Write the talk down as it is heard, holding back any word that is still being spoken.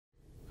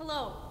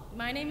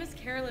My name is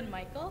Carolyn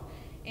Mikel,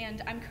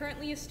 and I'm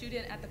currently a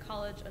student at the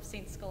College of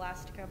St.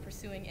 Scholastica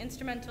pursuing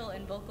instrumental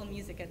and vocal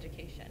music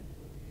education.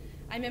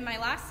 I'm in my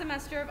last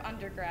semester of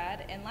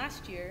undergrad, and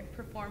last year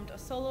performed a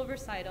solo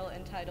recital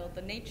entitled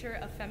The Nature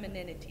of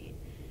Femininity.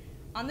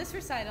 On this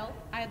recital,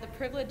 I had the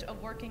privilege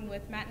of working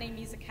with Matinee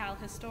Musicale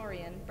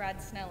historian Brad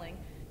Snelling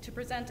to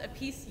present a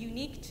piece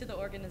unique to the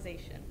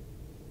organization.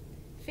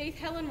 Faith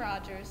Helen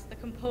Rogers, the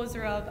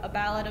composer of A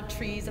Ballad of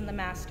Trees and the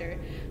Master,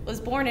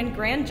 was born in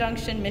Grand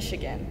Junction,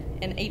 Michigan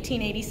in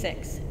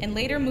 1886, and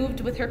later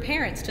moved with her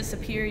parents to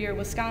Superior,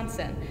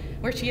 Wisconsin,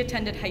 where she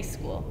attended high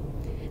school.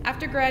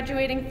 After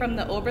graduating from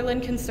the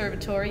Oberlin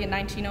Conservatory in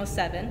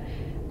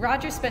 1907,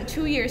 Rogers spent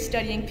 2 years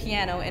studying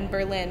piano in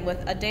Berlin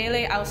with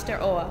Adele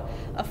Auster-Ohr,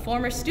 a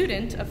former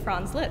student of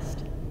Franz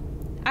Liszt.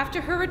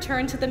 After her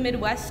return to the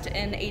Midwest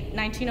in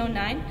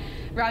 1909,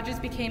 Rogers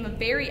became a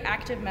very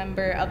active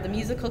member of the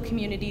musical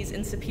communities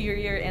in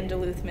Superior and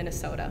Duluth,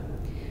 Minnesota.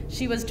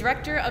 She was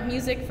director of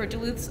music for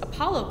Duluth's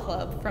Apollo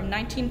Club from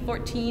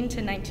 1914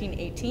 to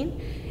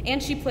 1918,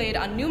 and she played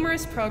on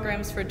numerous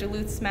programs for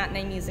Duluth's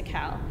Matinee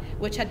Musicale,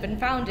 which had been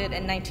founded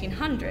in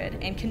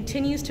 1900 and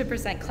continues to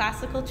present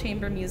classical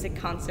chamber music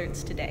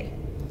concerts today.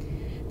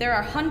 There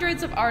are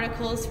hundreds of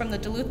articles from the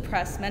Duluth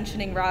Press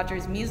mentioning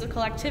Rogers'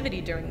 musical activity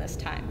during this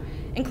time,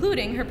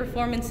 including her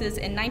performances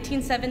in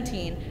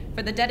 1917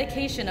 for the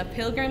dedication of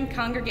Pilgrim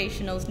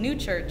Congregational's new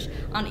church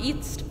on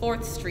East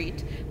 4th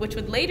Street, which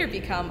would later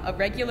become a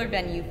regular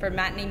venue for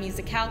Matinee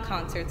Musicale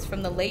concerts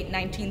from the late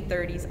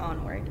 1930s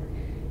onward.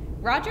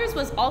 Rogers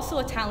was also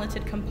a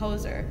talented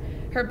composer.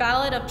 Her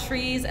Ballad of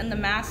Trees and the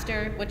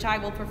Master, which I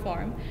will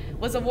perform,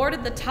 was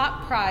awarded the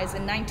top prize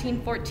in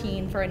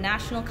 1914 for a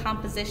national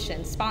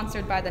composition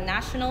sponsored by the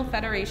National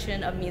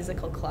Federation of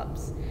Musical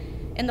Clubs.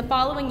 In the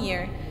following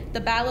year, the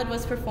ballad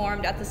was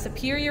performed at the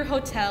Superior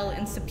Hotel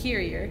in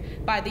Superior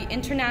by the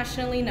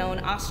internationally known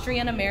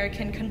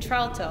Austrian-American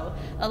contralto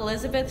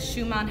Elizabeth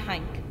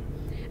Schumann-Heink.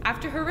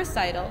 After her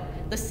recital,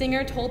 the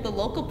singer told the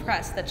local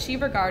press that she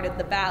regarded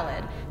the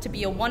ballad to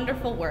be a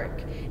wonderful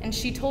work, and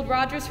she told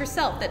Rogers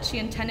herself that she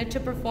intended to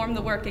perform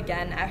the work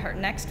again at her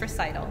next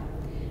recital.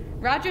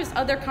 Rogers'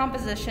 other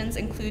compositions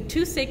include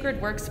 2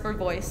 sacred works for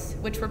voice,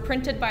 which were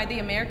printed by the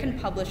American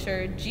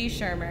publisher G.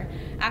 Schirmer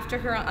after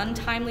her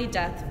untimely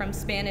death from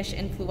Spanish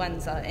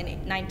influenza in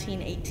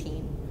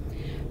 1918.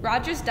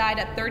 Rogers died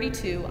at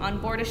 32 on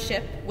board a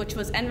ship which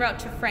was en route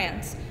to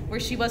France, where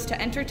she was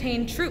to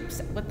entertain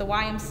troops with the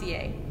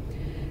YMCA.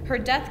 Her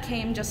death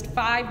came just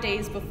 5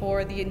 days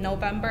before the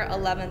November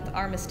 11th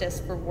armistice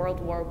for World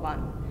War I.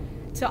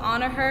 To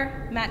honor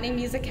her, Matinee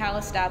Musicale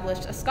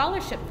established a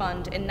scholarship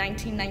fund in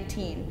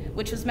 1919,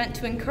 which was meant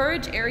to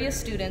encourage area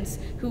students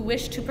who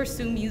wished to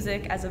pursue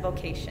music as a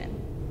vocation.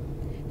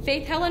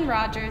 Faith Helen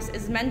Rogers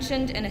is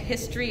mentioned in A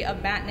History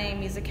of Matinee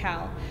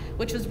Musicale,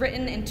 which was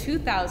written in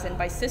 2000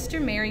 by Sister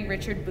Mary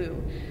Richard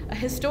Boo, a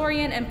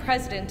historian and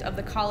president of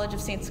the College of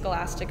St.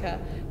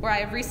 Scholastica, where I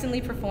have recently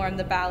performed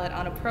the ballad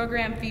on a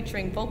program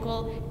featuring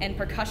vocal and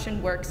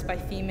percussion works by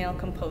female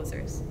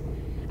composers.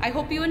 I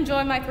hope you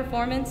enjoy my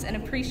performance and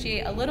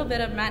appreciate a little bit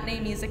of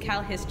Matinee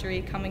Musicale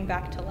history coming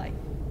back to life.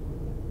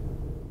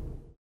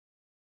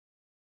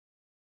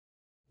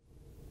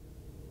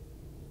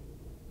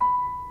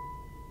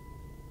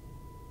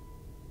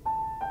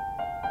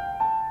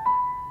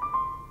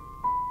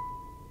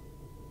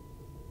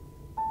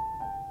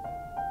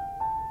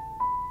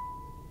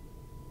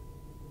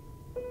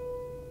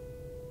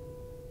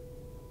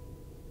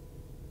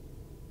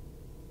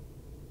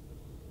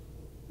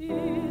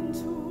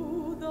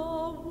 Into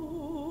the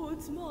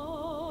woods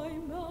my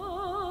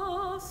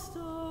master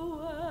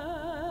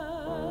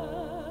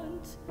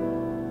went,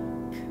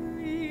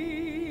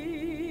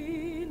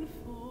 clean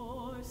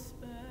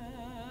forspent.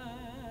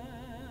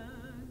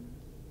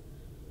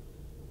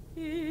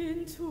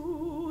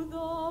 Into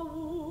the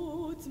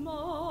woods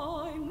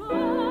my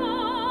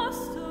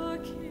master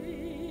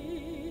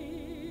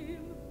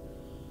came,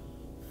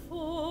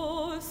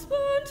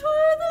 forspent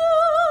with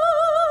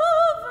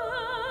love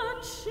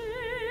and shame,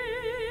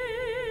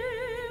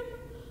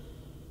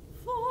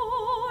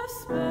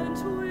 forspent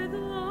with